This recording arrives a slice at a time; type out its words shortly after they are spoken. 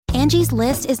Angie's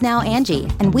List is now Angie,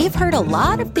 and we've heard a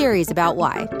lot of theories about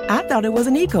why. I thought it was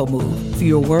an eco move.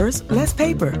 Fewer words, less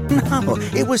paper. No,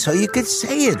 it was so you could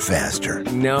say it faster.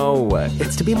 No,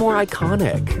 it's to be more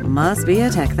iconic. Must be a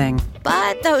tech thing.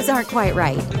 But those aren't quite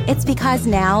right. It's because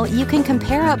now you can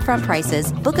compare upfront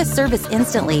prices, book a service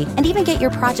instantly, and even get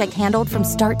your project handled from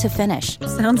start to finish.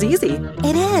 Sounds easy.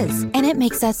 It is, and it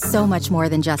makes us so much more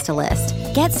than just a list.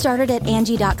 Get started at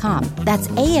Angie.com. That's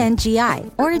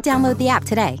ANGI, or download the app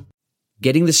today.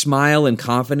 Getting the smile and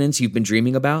confidence you've been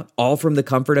dreaming about, all from the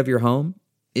comfort of your home,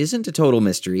 isn't a total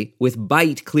mystery with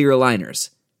Byte clear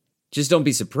aligners. Just don't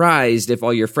be surprised if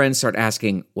all your friends start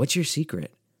asking, "What's your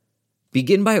secret?"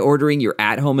 Begin by ordering your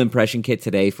at-home impression kit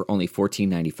today for only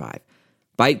 $14.95.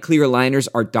 Byte clear aligners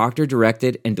are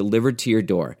doctor-directed and delivered to your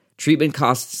door. Treatment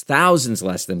costs thousands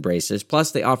less than braces, plus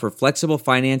they offer flexible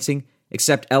financing,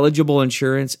 accept eligible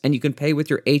insurance, and you can pay with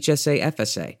your HSA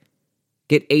FSA.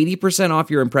 Get 80% off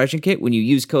your impression kit when you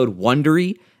use code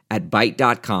WONDERY at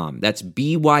Byte.com. That's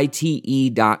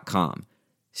BYTE.com.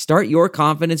 Start your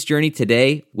confidence journey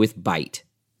today with Byte.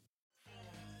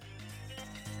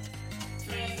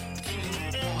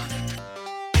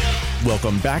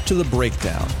 Welcome back to The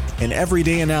Breakdown, an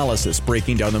everyday analysis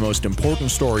breaking down the most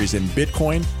important stories in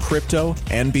Bitcoin, crypto,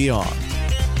 and beyond.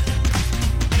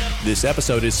 This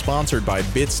episode is sponsored by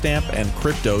Bitstamp and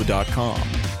Crypto.com.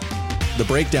 The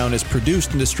Breakdown is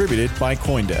produced and distributed by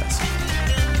CoinDesk.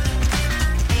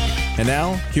 And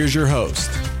now, here's your host,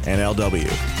 NLW.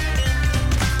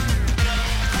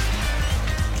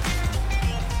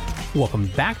 Welcome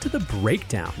back to The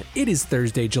Breakdown. It is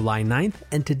Thursday, July 9th,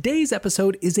 and today's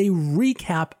episode is a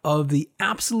recap of the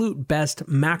absolute best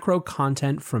macro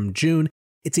content from June.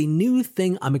 It's a new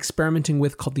thing I'm experimenting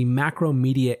with called the Macro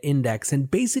Media Index,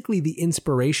 and basically the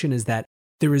inspiration is that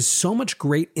there is so much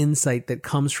great insight that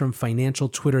comes from financial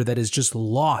Twitter that is just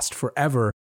lost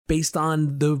forever based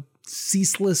on the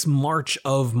ceaseless march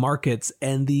of markets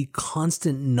and the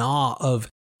constant gnaw of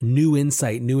new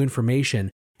insight, new information.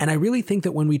 And I really think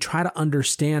that when we try to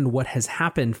understand what has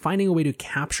happened, finding a way to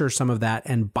capture some of that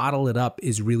and bottle it up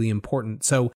is really important.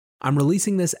 So I'm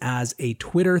releasing this as a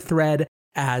Twitter thread,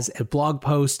 as a blog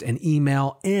post, an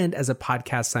email, and as a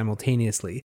podcast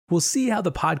simultaneously. We'll see how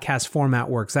the podcast format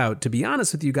works out. To be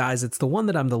honest with you guys, it's the one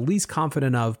that I'm the least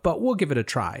confident of, but we'll give it a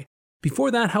try. Before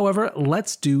that, however,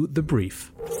 let's do the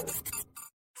brief.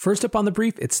 First up on the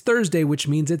brief, it's Thursday, which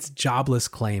means it's Jobless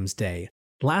Claims Day.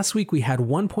 Last week, we had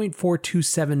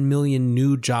 1.427 million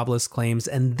new jobless claims,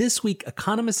 and this week,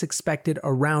 economists expected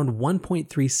around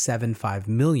 1.375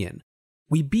 million.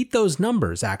 We beat those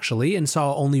numbers, actually, and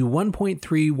saw only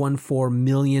 1.314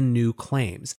 million new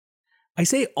claims. I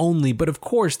say only, but of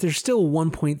course, there's still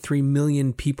 1.3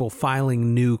 million people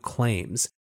filing new claims.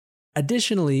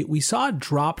 Additionally, we saw a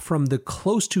drop from the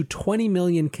close to 20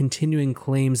 million continuing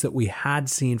claims that we had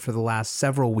seen for the last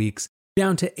several weeks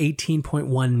down to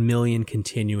 18.1 million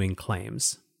continuing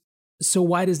claims. So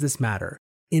why does this matter?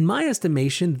 In my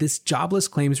estimation, this jobless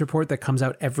claims report that comes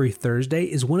out every Thursday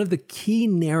is one of the key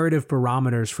narrative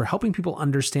barometers for helping people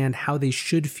understand how they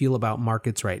should feel about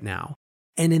markets right now.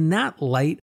 And in that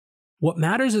light, what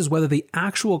matters is whether the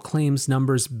actual claims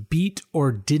numbers beat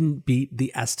or didn't beat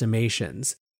the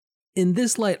estimations. In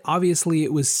this light, obviously,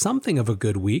 it was something of a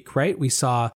good week, right? We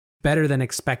saw better than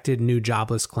expected new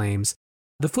jobless claims.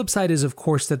 The flip side is, of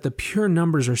course, that the pure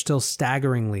numbers are still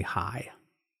staggeringly high.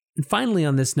 And finally,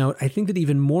 on this note, I think that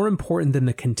even more important than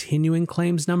the continuing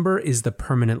claims number is the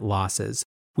permanent losses.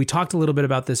 We talked a little bit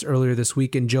about this earlier this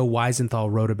week, and Joe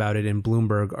Weisenthal wrote about it in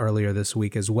Bloomberg earlier this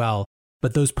week as well.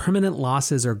 But those permanent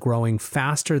losses are growing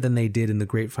faster than they did in the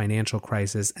great financial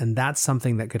crisis, and that's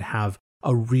something that could have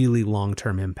a really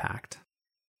long-term impact.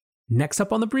 Next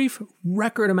up on the brief,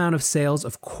 record amount of sales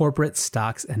of corporate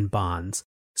stocks and bonds.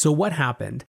 So what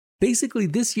happened? Basically,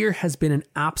 this year has been an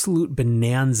absolute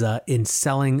bonanza in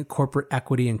selling corporate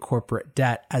equity and corporate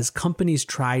debt as companies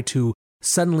try to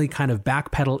suddenly kind of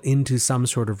backpedal into some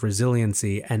sort of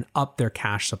resiliency and up their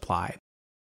cash supply.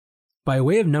 By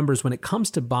way of numbers, when it comes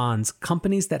to bonds,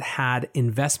 companies that had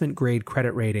investment-grade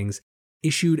credit ratings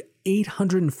issued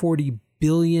 $840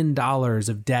 billion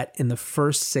of debt in the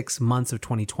first 6 months of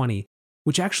 2020,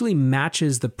 which actually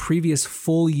matches the previous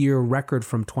full-year record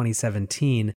from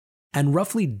 2017 and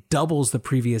roughly doubles the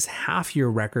previous half-year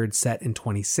record set in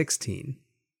 2016.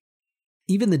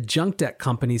 Even the junk debt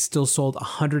companies still sold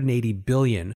 $180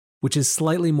 billion, which is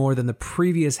slightly more than the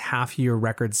previous half-year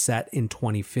record set in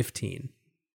 2015.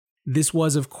 This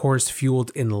was, of course,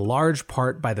 fueled in large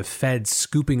part by the Fed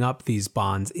scooping up these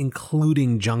bonds,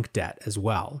 including junk debt as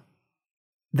well.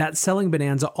 That selling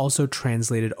bonanza also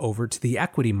translated over to the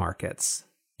equity markets.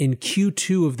 In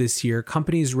Q2 of this year,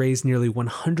 companies raised nearly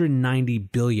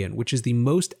 $190 billion, which is the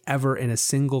most ever in a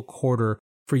single quarter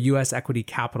for U.S. equity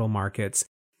capital markets,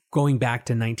 going back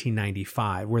to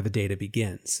 1995, where the data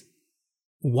begins.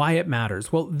 Why it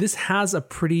matters? Well, this has a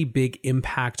pretty big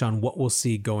impact on what we'll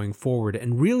see going forward,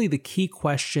 and really the key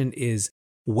question is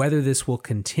whether this will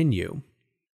continue.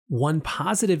 One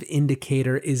positive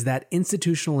indicator is that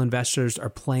institutional investors are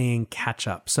playing catch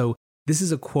up. So this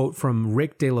is a quote from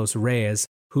Rick De Los Reyes,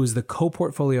 who's the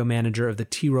co-portfolio manager of the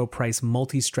T. Rowe Price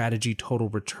Multi-Strategy Total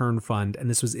Return Fund, and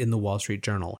this was in the Wall Street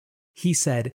Journal. He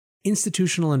said,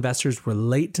 institutional investors were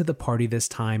late to the party this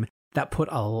time. That put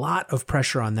a lot of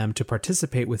pressure on them to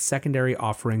participate with secondary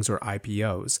offerings or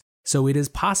IPOs. So it is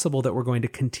possible that we're going to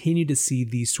continue to see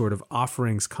these sort of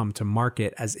offerings come to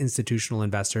market as institutional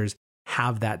investors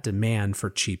have that demand for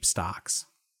cheap stocks.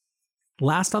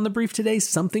 Last on the brief today,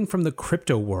 something from the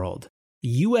crypto world.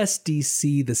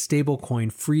 USDC, the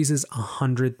stablecoin, freezes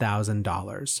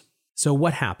 $100,000. So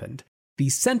what happened? The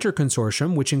Center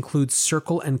Consortium, which includes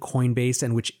Circle and Coinbase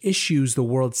and which issues the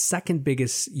world's second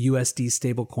biggest USD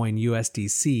stablecoin,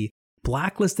 USDC,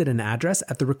 blacklisted an address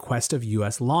at the request of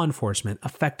US law enforcement,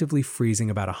 effectively freezing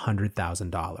about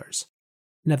 $100,000.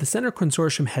 Now, the Center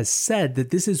Consortium has said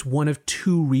that this is one of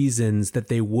two reasons that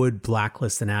they would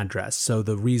blacklist an address. So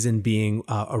the reason being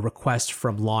a request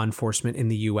from law enforcement in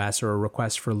the US or a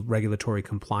request for regulatory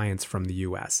compliance from the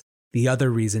US. The other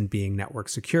reason being network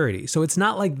security. So it's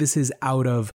not like this is out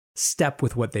of step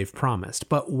with what they've promised.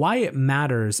 But why it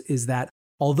matters is that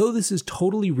although this is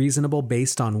totally reasonable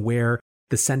based on where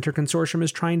the Center Consortium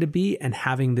is trying to be and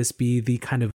having this be the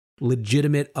kind of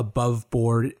legitimate above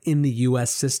board in the US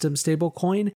system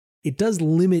stablecoin, it does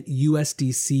limit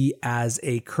USDC as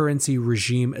a currency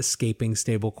regime escaping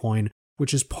stablecoin,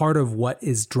 which is part of what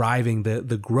is driving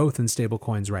the growth in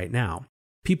stablecoins right now.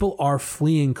 People are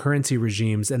fleeing currency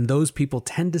regimes, and those people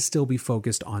tend to still be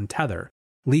focused on Tether.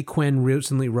 Lee Quinn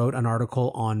recently wrote an article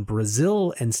on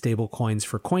Brazil and stablecoins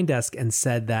for CoinDesk and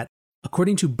said that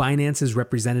according to Binance's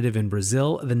representative in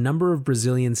Brazil, the number of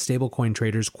Brazilian stablecoin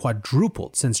traders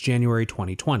quadrupled since January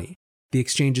 2020. The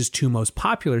exchange's two most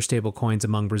popular stablecoins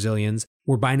among Brazilians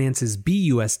were Binance's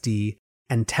BUSD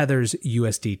and Tether's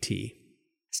USDT.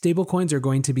 Stablecoins are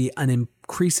going to be an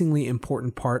increasingly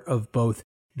important part of both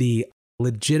the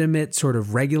legitimate sort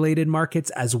of regulated markets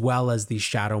as well as the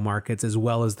shadow markets, as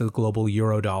well as the global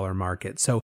Eurodollar market.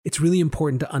 So it's really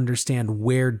important to understand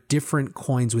where different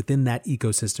coins within that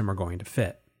ecosystem are going to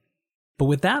fit. But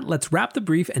with that, let's wrap the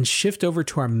brief and shift over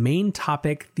to our main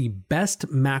topic, the best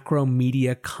macro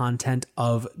media content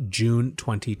of June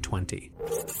 2020.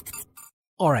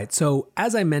 All right, so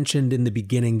as I mentioned in the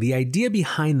beginning, the idea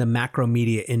behind the Macro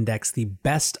Media Index, the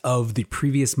best of the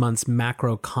previous month's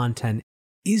macro content,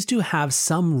 is to have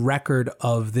some record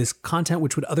of this content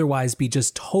which would otherwise be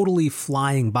just totally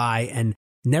flying by and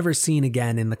never seen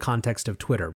again in the context of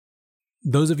Twitter.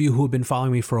 Those of you who have been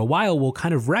following me for a while will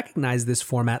kind of recognize this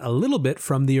format a little bit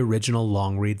from the original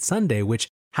Long Read Sunday, which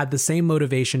had the same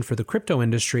motivation for the crypto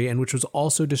industry and which was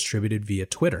also distributed via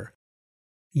Twitter.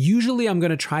 Usually I'm going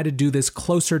to try to do this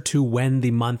closer to when the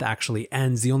month actually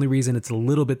ends. The only reason it's a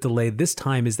little bit delayed this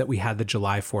time is that we had the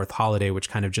July 4th holiday,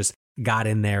 which kind of just got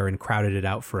in there and crowded it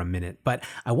out for a minute. But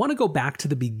I want to go back to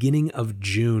the beginning of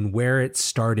June, where it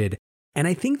started. And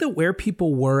I think that where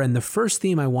people were, and the first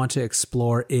theme I want to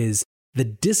explore is the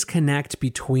disconnect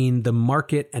between the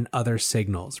market and other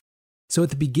signals. So at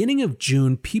the beginning of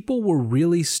June, people were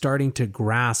really starting to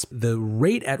grasp the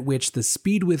rate at which, the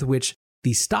speed with which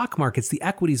the stock markets, the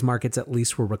equities markets at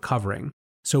least, were recovering.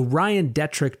 So Ryan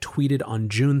Detrick tweeted on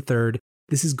June 3rd,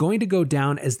 "This is going to go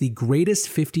down as the greatest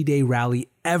 50-day rally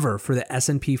ever for the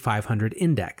S&P 500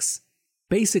 index."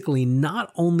 Basically,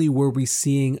 not only were we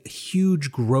seeing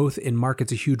huge growth in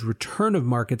markets, a huge return of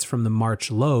markets from the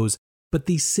March lows, but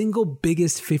the single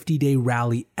biggest 50-day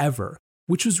rally ever,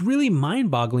 which was really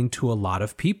mind-boggling to a lot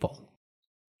of people.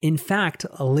 In fact,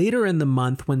 later in the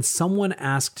month, when someone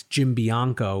asked Jim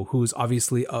Bianco, who's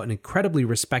obviously an incredibly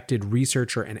respected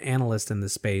researcher and analyst in the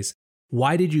space,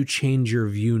 why did you change your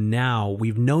view now?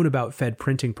 We've known about Fed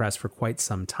printing press for quite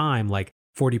some time, like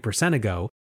 40% ago.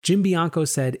 Jim Bianco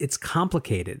said, "It's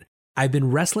complicated. I've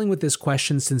been wrestling with this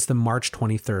question since the March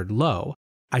 23rd low.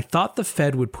 I thought the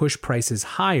Fed would push prices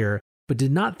higher, but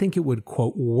did not think it would,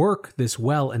 quote, work this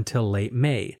well until late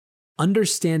May.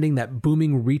 Understanding that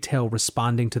booming retail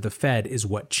responding to the Fed is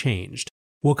what changed."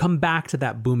 We'll come back to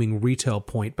that booming retail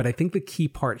point, but I think the key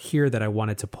part here that I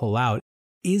wanted to pull out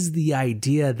is the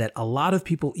idea that a lot of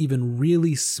people, even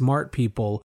really smart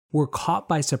people, were caught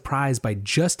by surprise by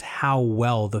just how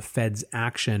well the Fed's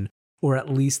action, or at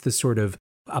least the sort of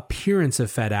appearance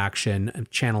of Fed action,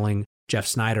 channeling Jeff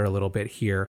Snyder a little bit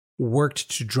here, worked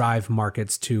to drive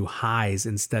markets to highs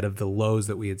instead of the lows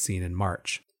that we had seen in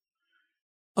March.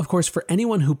 Of course, for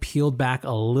anyone who peeled back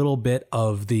a little bit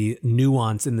of the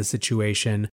nuance in the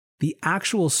situation, the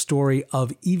actual story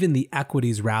of even the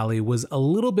equities rally was a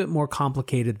little bit more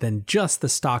complicated than just the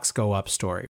stocks go up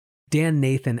story. Dan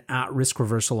Nathan at Risk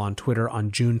Reversal on Twitter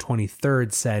on June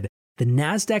 23rd said, "The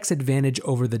Nasdaq's advantage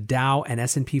over the Dow and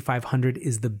S&P 500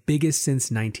 is the biggest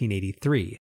since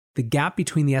 1983. The gap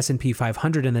between the S&P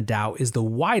 500 and the Dow is the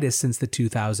widest since the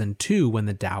 2002 when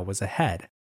the Dow was ahead.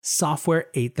 Software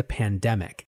ate the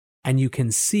pandemic." And you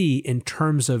can see in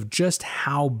terms of just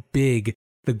how big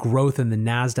the growth in the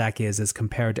Nasdaq is as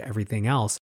compared to everything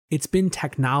else, it's been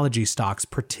technology stocks,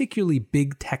 particularly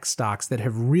big tech stocks, that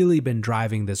have really been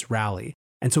driving this rally.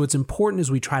 And so it's important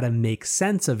as we try to make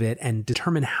sense of it and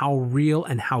determine how real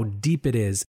and how deep it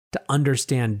is to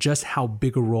understand just how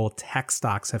big a role tech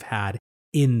stocks have had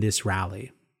in this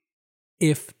rally.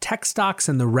 If tech stocks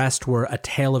and the rest were a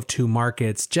tale of two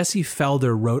markets, Jesse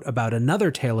Felder wrote about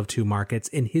another tale of two markets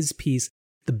in his piece,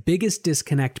 "The Biggest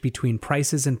Disconnect Between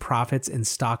Prices and Profits in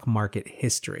Stock Market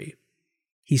History."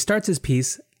 He starts his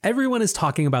piece, "Everyone is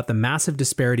talking about the massive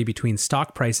disparity between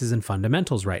stock prices and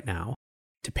fundamentals right now.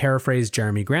 To paraphrase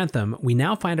Jeremy Grantham, we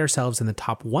now find ourselves in the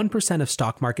top 1% of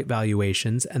stock market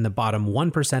valuations and the bottom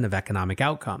 1% of economic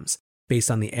outcomes, based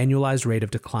on the annualized rate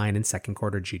of decline in second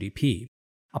quarter GDP.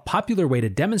 A popular way to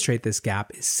demonstrate this gap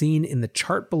is seen in the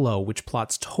chart below, which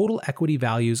plots total equity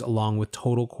values along with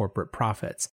total corporate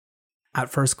profits. At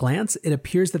first glance, it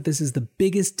appears that this is the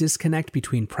biggest disconnect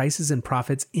between prices and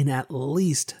profits in at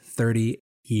least 30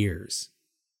 years.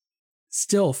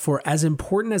 Still, for as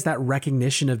important as that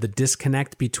recognition of the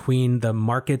disconnect between the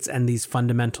markets and these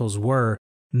fundamentals were,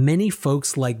 many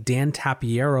folks like Dan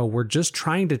Tapiero were just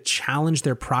trying to challenge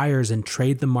their priors and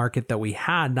trade the market that we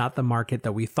had, not the market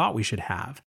that we thought we should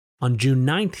have. On June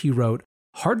 9th, he wrote,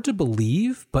 "Hard to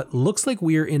believe, but looks like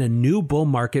we are in a new bull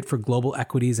market for global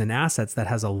equities and assets that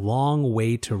has a long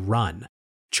way to run.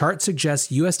 Chart suggests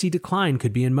USD decline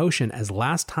could be in motion as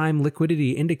last time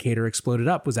liquidity indicator exploded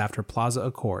up was after Plaza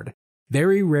Accord.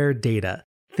 Very rare data.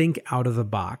 Think out of the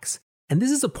box." And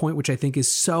this is a point which I think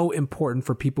is so important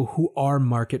for people who are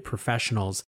market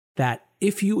professionals, that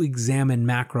if you examine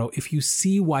macro, if you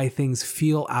see why things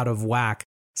feel out of whack,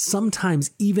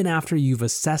 sometimes even after you've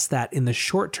assessed that in the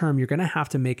short term, you're going to have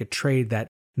to make a trade that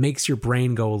makes your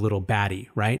brain go a little batty,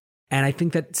 right? And I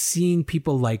think that seeing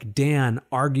people like Dan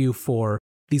argue for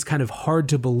these kind of hard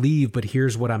to believe, but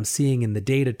here's what I'm seeing in the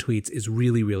data tweets is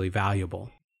really, really valuable.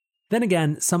 Then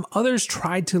again, some others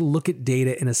tried to look at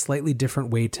data in a slightly different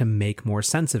way to make more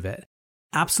sense of it.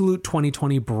 Absolute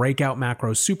 2020 breakout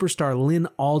macro superstar Lynn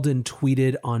Alden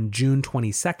tweeted on June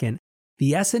 22nd,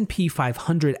 "The S&P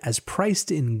 500 as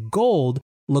priced in gold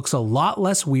looks a lot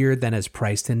less weird than as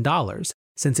priced in dollars,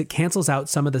 since it cancels out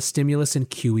some of the stimulus and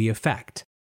QE effect.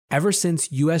 Ever since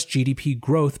US GDP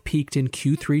growth peaked in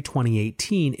Q3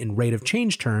 2018 in rate of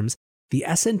change terms, the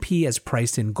S&P as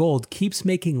priced in gold keeps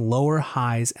making lower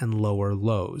highs and lower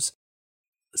lows."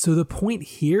 So the point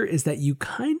here is that you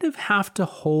kind of have to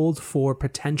hold for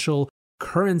potential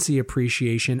currency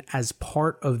appreciation as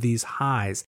part of these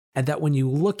highs, and that when you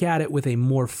look at it with a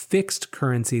more fixed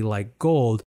currency like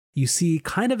gold, you see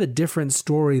kind of a different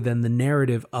story than the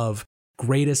narrative of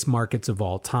greatest markets of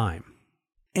all time.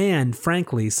 And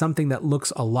frankly, something that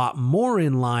looks a lot more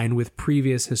in line with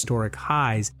previous historic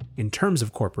highs in terms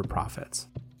of corporate profits.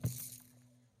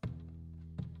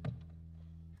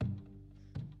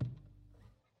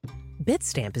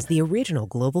 Bitstamp is the original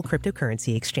global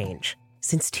cryptocurrency exchange.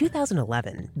 Since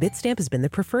 2011, Bitstamp has been the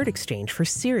preferred exchange for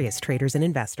serious traders and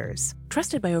investors.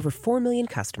 Trusted by over 4 million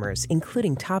customers,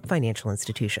 including top financial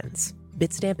institutions.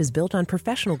 Bitstamp is built on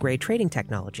professional-grade trading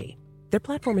technology. Their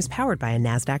platform is powered by a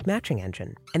NASDAQ matching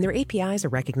engine, and their APIs are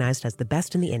recognized as the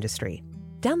best in the industry.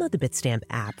 Download the Bitstamp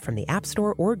app from the App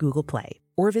Store or Google Play,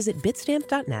 or visit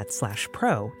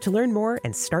bitstamp.net/pro to learn more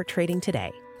and start trading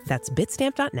today. That's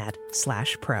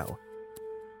bitstamp.net/pro.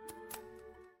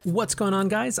 What's going on,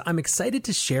 guys? I'm excited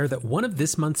to share that one of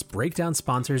this month's breakdown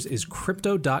sponsors is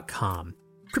Crypto.com.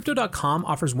 Crypto.com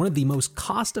offers one of the most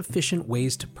cost-efficient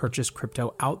ways to purchase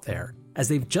crypto out there, as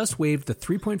they've just waived the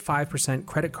 3.5%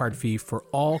 credit card fee for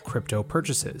all crypto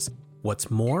purchases. What's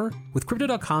more, with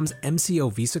Crypto.com's MCO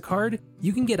Visa card,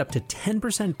 you can get up to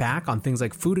 10% back on things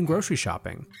like food and grocery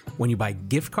shopping. When you buy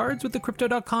gift cards with the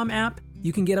Crypto.com app,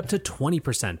 you can get up to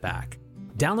 20% back.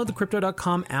 Download the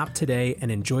Crypto.com app today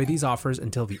and enjoy these offers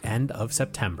until the end of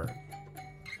September.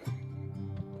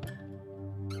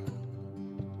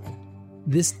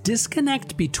 This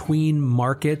disconnect between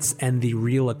markets and the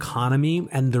real economy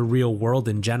and the real world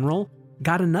in general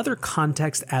got another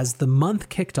context as the month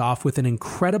kicked off with an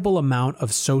incredible amount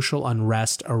of social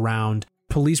unrest around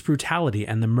police brutality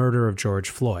and the murder of George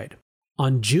Floyd.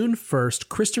 On June 1st,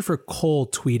 Christopher Cole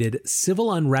tweeted,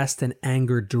 "Civil unrest and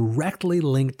anger directly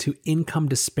linked to income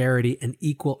disparity and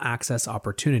equal access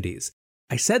opportunities.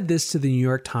 I said this to the New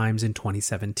York Times in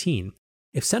 2017.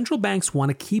 If central banks want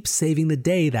to keep saving the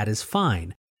day, that is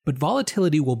fine, but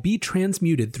volatility will be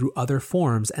transmuted through other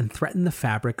forms and threaten the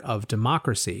fabric of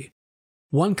democracy."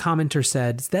 One commenter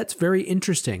said, "That's very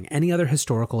interesting. Any other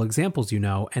historical examples you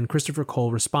know?" And Christopher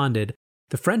Cole responded,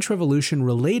 "The French Revolution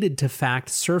related to fact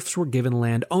serfs were given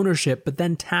land ownership but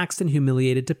then taxed and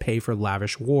humiliated to pay for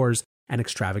lavish wars and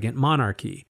extravagant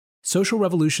monarchy. Social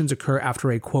revolutions occur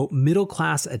after a, quote, middle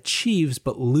class achieves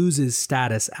but loses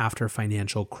status after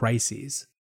financial crises."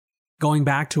 Going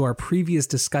back to our previous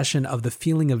discussion of the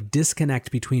feeling of disconnect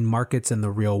between markets and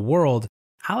the real world,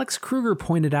 Alex Kruger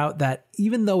pointed out that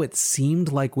even though it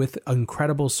seemed like with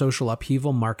incredible social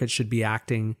upheaval, markets should be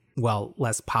acting, well,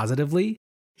 less positively,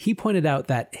 he pointed out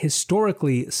that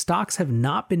historically, stocks have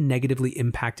not been negatively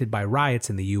impacted by riots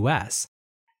in the US.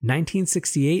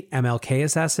 1968 MLK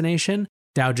assassination,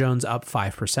 Dow Jones up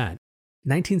 5%.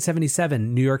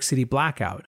 1977 New York City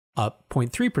blackout, up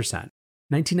 0.3%.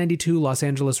 1992 Los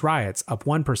Angeles riots, up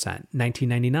 1%.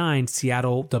 1999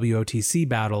 Seattle WOTC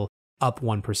battle, up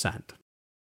 1%.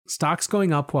 Stocks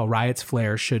going up while riots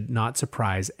flare should not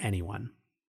surprise anyone.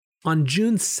 On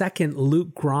June 2nd,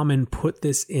 Luke Grauman put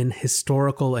this in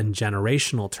historical and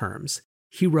generational terms.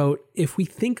 He wrote, "If we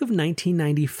think of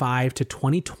 1995 to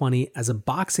 2020 as a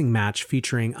boxing match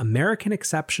featuring American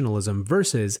exceptionalism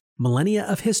versus millennia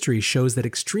of history shows that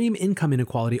extreme income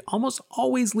inequality almost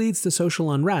always leads to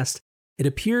social unrest, it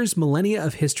appears millennia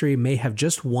of history may have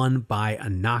just won by a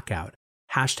knockout.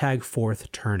 Hashtag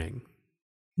fourth turning."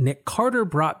 Nick Carter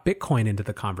brought Bitcoin into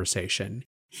the conversation.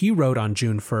 He wrote on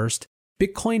June 1st,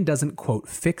 "Bitcoin doesn't, quote,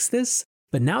 fix this,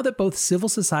 but now that both civil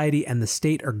society and the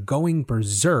state are going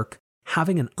berserk,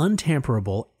 having an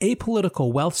untamperable,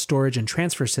 apolitical wealth storage and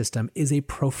transfer system is a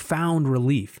profound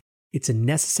relief. It's a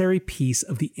necessary piece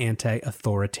of the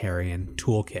anti-authoritarian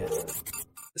toolkit."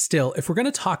 Still, if we're going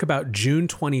to talk about June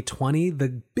 2020,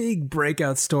 the big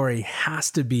breakout story has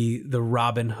to be the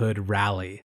Robinhood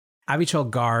rally. Avichal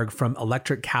Garg from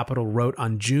Electric Capital wrote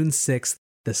on June 6th,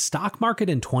 "The stock market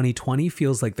in 2020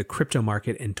 feels like the crypto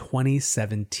market in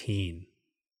 2017.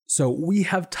 So we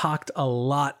have talked a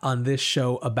lot on this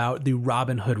show about the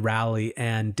Robinhood rally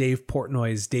and Dave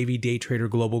Portnoy's Davey Day Trader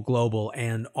Global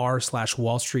and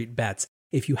r/Wall Street Bets.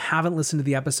 If you haven't listened to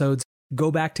the episodes,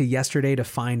 go back to yesterday to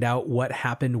find out what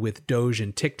happened with Doge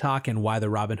and TikTok and why the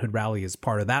Robinhood rally is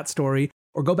part of that story.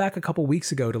 Or go back a couple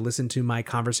weeks ago to listen to my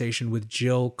conversation with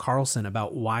Jill Carlson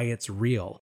about why it's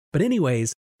real. But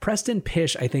anyways, Preston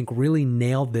Pish, I think, really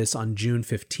nailed this on June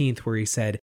 15th, where he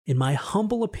said, "In my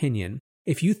humble opinion,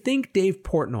 if you think Dave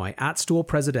Portnoy at Stool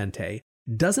Presidente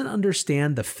doesn't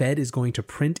understand the Fed is going to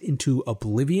print into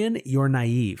oblivion, you're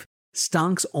naive.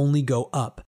 Stonks only go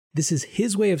up. This is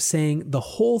his way of saying the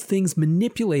whole thing's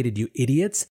manipulated, you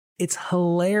idiots. It's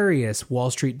hilarious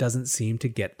Wall Street doesn't seem to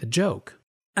get the joke."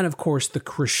 And of course, the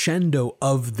crescendo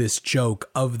of this joke,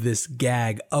 of this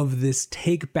gag, of this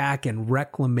take back and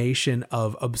reclamation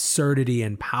of absurdity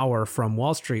and power from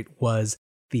Wall Street was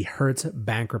the Hertz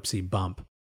bankruptcy bump.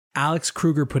 Alex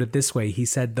Kruger put it this way. He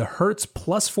said, "The Hertz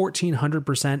plus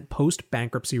 1,400%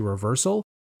 post-bankruptcy reversal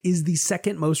is the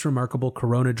second most remarkable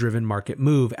corona-driven market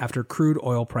move after crude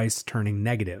oil price turning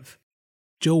negative."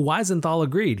 Joe Weisenthal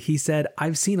agreed. He said,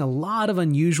 "I've seen a lot of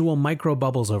unusual micro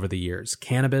bubbles over the years,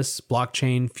 cannabis,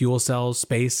 blockchain, fuel cells,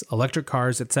 space, electric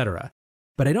cars, etc.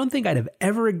 But I don't think I'd have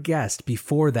ever guessed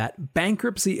before that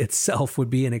bankruptcy itself would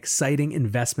be an exciting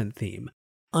investment theme.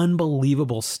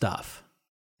 Unbelievable stuff."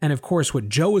 And of course, what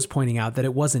Joe was pointing out, that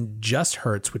it wasn't just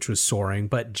Hertz, which was soaring,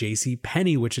 but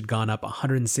JCPenney, which had gone up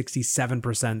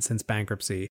 167% since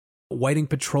bankruptcy, Whiting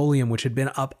Petroleum, which had been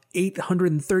up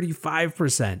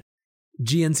 835%,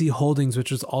 GNC Holdings,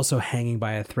 which was also hanging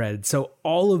by a thread. So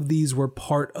all of these were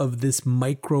part of this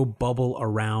micro bubble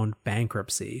around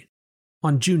bankruptcy.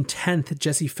 On June 10th,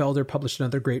 Jesse Felder published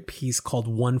another great piece called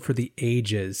One for the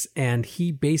Ages, and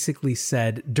he basically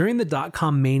said, "During the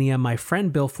dot-com mania, my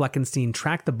friend Bill Fleckenstein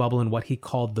tracked the bubble in what he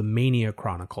called the Mania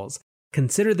Chronicles.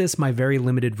 Consider this my very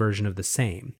limited version of the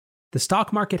same. The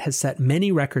stock market has set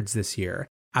many records this year.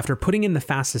 After putting in the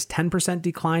fastest 10%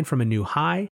 decline from a new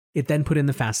high, it then put in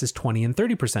the fastest 20 and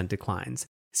 30% declines.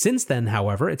 Since then,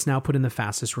 however, it's now put in the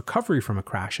fastest recovery from a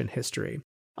crash in history.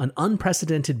 An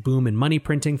unprecedented boom in money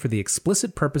printing for the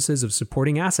explicit purposes of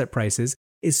supporting asset prices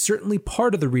is certainly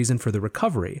part of the reason for the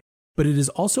recovery, but it is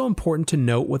also important to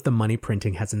note what the money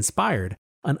printing has inspired: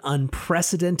 an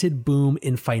unprecedented boom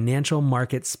in financial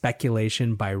market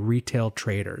speculation by retail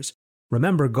traders.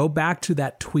 Remember, go back to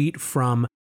that tweet from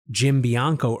Jim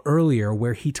Bianco earlier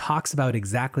where he talks about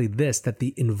exactly this, that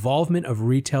the involvement of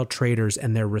retail traders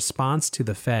and their response to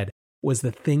the Fed was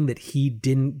the thing that he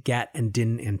didn't get and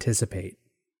didn't anticipate.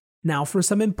 Now, for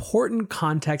some important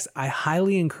context, I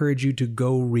highly encourage you to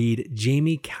go read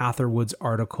Jamie Catherwood's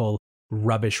article,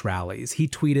 Rubbish Rallies. He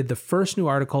tweeted the first new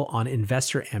article on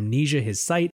Investor Amnesia, his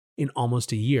site, in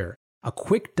almost a year. A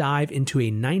quick dive into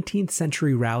a 19th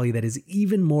century rally that is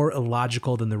even more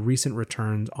illogical than the recent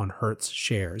returns on Hertz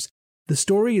shares. The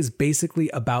story is basically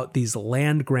about these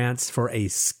land grants for a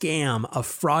scam, a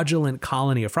fraudulent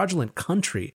colony, a fraudulent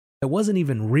country that wasn't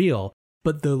even real.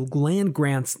 But the land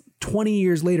grants 20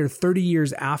 years later, 30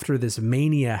 years after this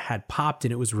mania had popped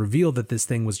and it was revealed that this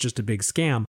thing was just a big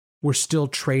scam, were still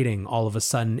trading all of a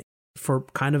sudden for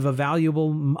kind of a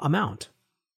valuable amount.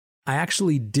 I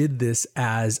actually did this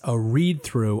as a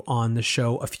read-through on the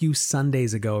show a few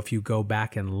Sundays ago if you go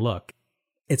back and look.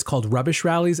 It's called Rubbish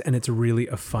Rallies and it's really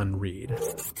a fun read.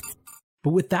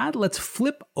 But with that, let's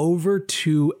flip over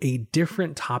to a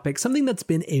different topic, something that's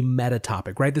been a meta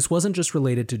topic, right? This wasn't just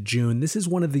related to June. This is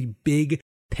one of the big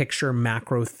picture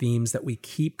macro themes that we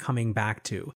keep coming back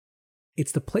to.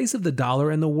 It's the place of the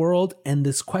dollar in the world and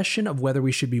this question of whether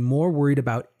we should be more worried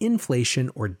about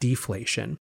inflation or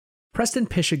deflation. Preston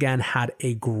Pishigan had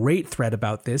a great thread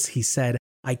about this. He said,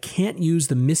 "I can't use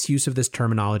the misuse of this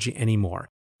terminology anymore.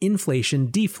 Inflation,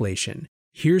 deflation.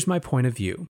 Here's my point of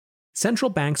view. Central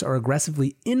banks are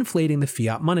aggressively inflating the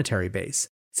fiat monetary base.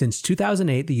 Since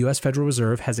 2008, the US Federal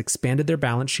Reserve has expanded their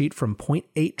balance sheet from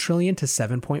 $0.8 trillion to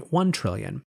 $7.1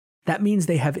 trillion. That means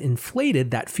they have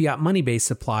inflated that fiat money-based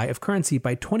supply of currency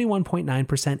by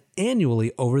 21.9%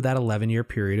 annually over that 11-year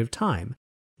period of time.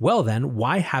 Well then,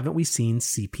 why haven't we seen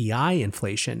CPI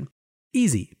inflation?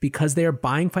 Easy, because they are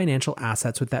buying financial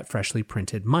assets with that freshly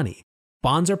printed money.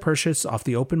 Bonds are purchased off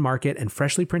the open market and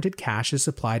freshly printed cash is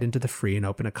supplied into the free and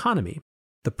open economy.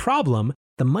 The problem,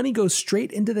 the money goes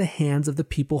straight into the hands of the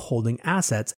people holding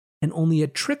assets and only a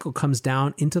trickle comes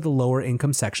down into the lower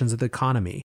income sections of the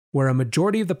economy, where a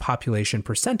majority of the population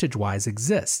percentage-wise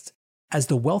exists. As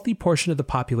the wealthy portion of the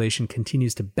population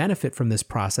continues to benefit from this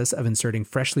process of inserting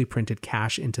freshly printed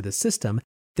cash into the system,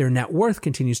 their net worth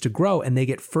continues to grow and they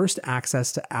get first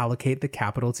access to allocate the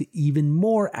capital to even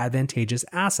more advantageous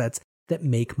assets that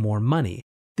make more money.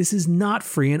 This is not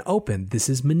free and open. This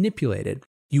is manipulated.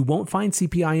 You won't find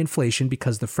CPI inflation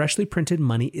because the freshly printed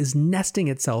money is nesting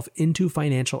itself into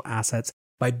financial assets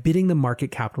by bidding the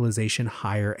market capitalization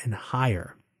higher and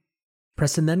higher.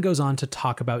 Preston then goes on to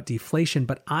talk about deflation,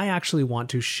 but I actually want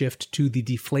to shift to the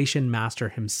deflation master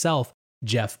himself,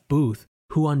 Jeff Booth,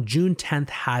 who on June 10th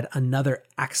had another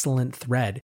excellent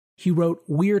thread. He wrote,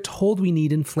 "We are told we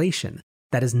need inflation.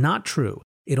 That is not true.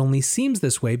 It only seems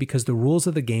this way because the rules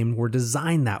of the game were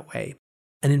designed that way.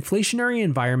 An inflationary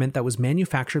environment that was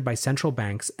manufactured by central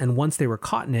banks, and once they were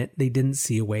caught in it, they didn't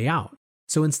see a way out.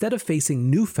 So instead of facing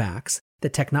new facts, the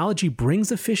technology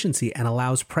brings efficiency and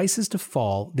allows prices to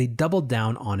fall, they doubled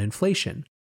down on inflation.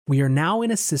 We are now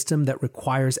in a system that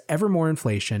requires ever more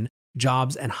inflation,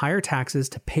 jobs, and higher taxes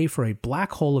to pay for a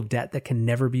black hole of debt that can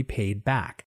never be paid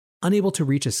back. Unable to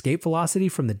reach escape velocity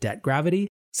from the debt gravity,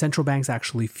 central banks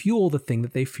actually fuel the thing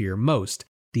that they fear most,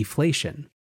 deflation.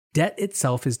 Debt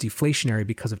itself is deflationary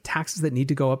because of taxes that need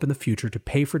to go up in the future to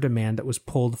pay for demand that was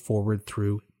pulled forward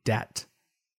through debt."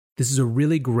 This is a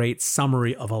really great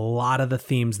summary of a lot of the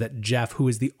themes that Jeff, who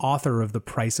is the author of The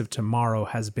Price of Tomorrow,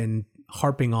 has been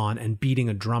harping on and beating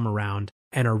a drum around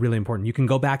and are really important. You can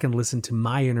go back and listen to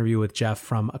my interview with Jeff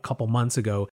from a couple months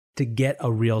ago to get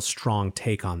a real strong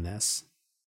take on this.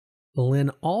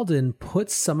 Lynn Alden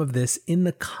puts some of this in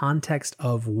the context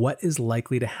of what is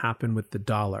likely to happen with the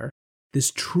dollar.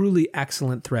 This truly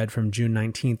excellent thread from June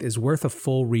 19th is worth a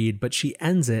full read, but she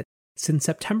ends it, "Since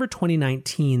September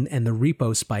 2019 and the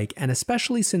repo spike, and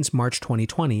especially since March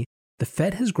 2020, the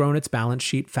Fed has grown its balance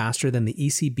sheet faster than the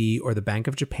ECB or the Bank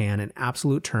of Japan in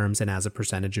absolute terms and as a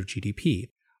percentage of GDP.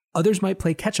 Others might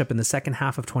play catch-up in the second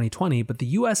half of 2020, but the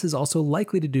US is also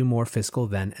likely to do more fiscal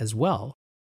then as well.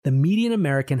 The median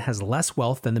American has less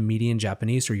wealth than the median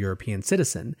Japanese or European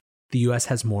citizen. The US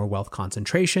has more wealth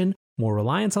concentration, more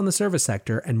reliance on the service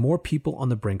sector, and more people on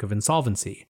the brink of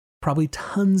insolvency. Probably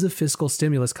tons of fiscal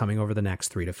stimulus coming over the next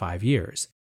 3 to 5 years.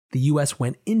 The US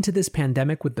went into this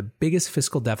pandemic with the biggest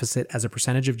fiscal deficit as a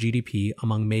percentage of GDP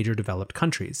among major developed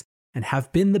countries. and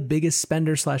have been the biggest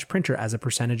spender/printer as a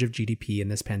percentage of GDP in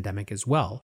this pandemic as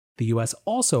well. The US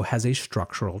also has a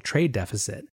structural trade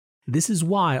deficit. This is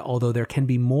why, although there can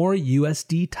be more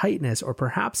USD tightness or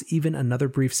perhaps even another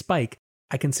brief spike,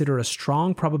 I consider a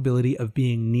strong probability of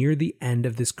being near the end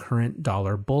of this current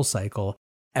dollar bull cycle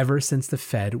ever since the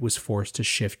Fed was forced to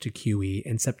shift to QE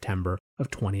in September of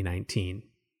 2019.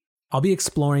 I'll be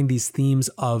exploring these themes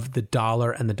of the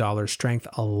dollar and the dollar strength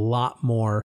a lot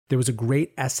more. There was a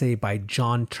great essay by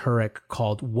John Turek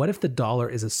called What If the Dollar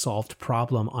is a Solved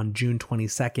Problem on June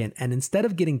 22nd. And instead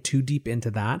of getting too deep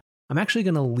into that, I'm actually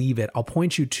going to leave it. I'll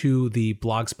point you to the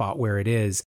blog spot where it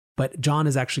is. But John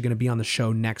is actually going to be on the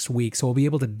show next week. So we'll be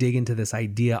able to dig into this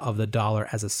idea of the dollar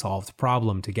as a solved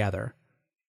problem together.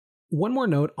 One more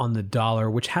note on the dollar,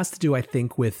 which has to do, I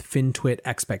think, with FinTwit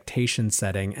expectation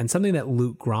setting and something that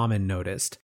Luke Grauman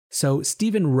noticed. So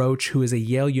Stephen Roach, who is a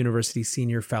Yale University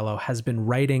senior fellow, has been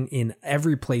writing in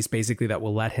every place basically that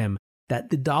will let him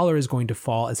that the dollar is going to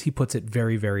fall, as he puts it,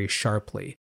 very, very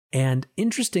sharply. And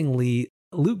interestingly,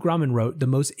 Luke Grauman wrote, the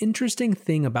most interesting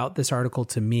thing about this article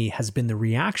to me has been the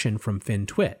reaction from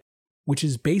FinTwit, which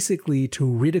is basically to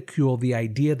ridicule the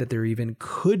idea that there even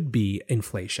could be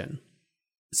inflation.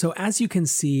 So as you can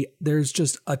see, there's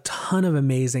just a ton of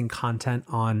amazing content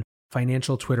on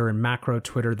financial Twitter and macro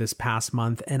Twitter this past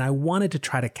month, and I wanted to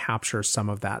try to capture some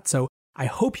of that. So I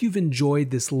hope you've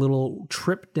enjoyed this little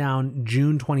trip down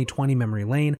June 2020 memory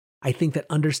lane. I think that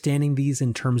understanding these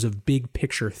in terms of big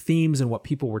picture themes and what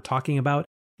people were talking about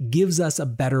gives us a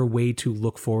better way to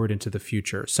look forward into the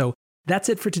future. So that's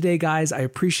it for today, guys. I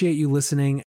appreciate you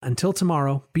listening. Until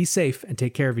tomorrow, be safe and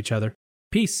take care of each other.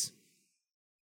 Peace.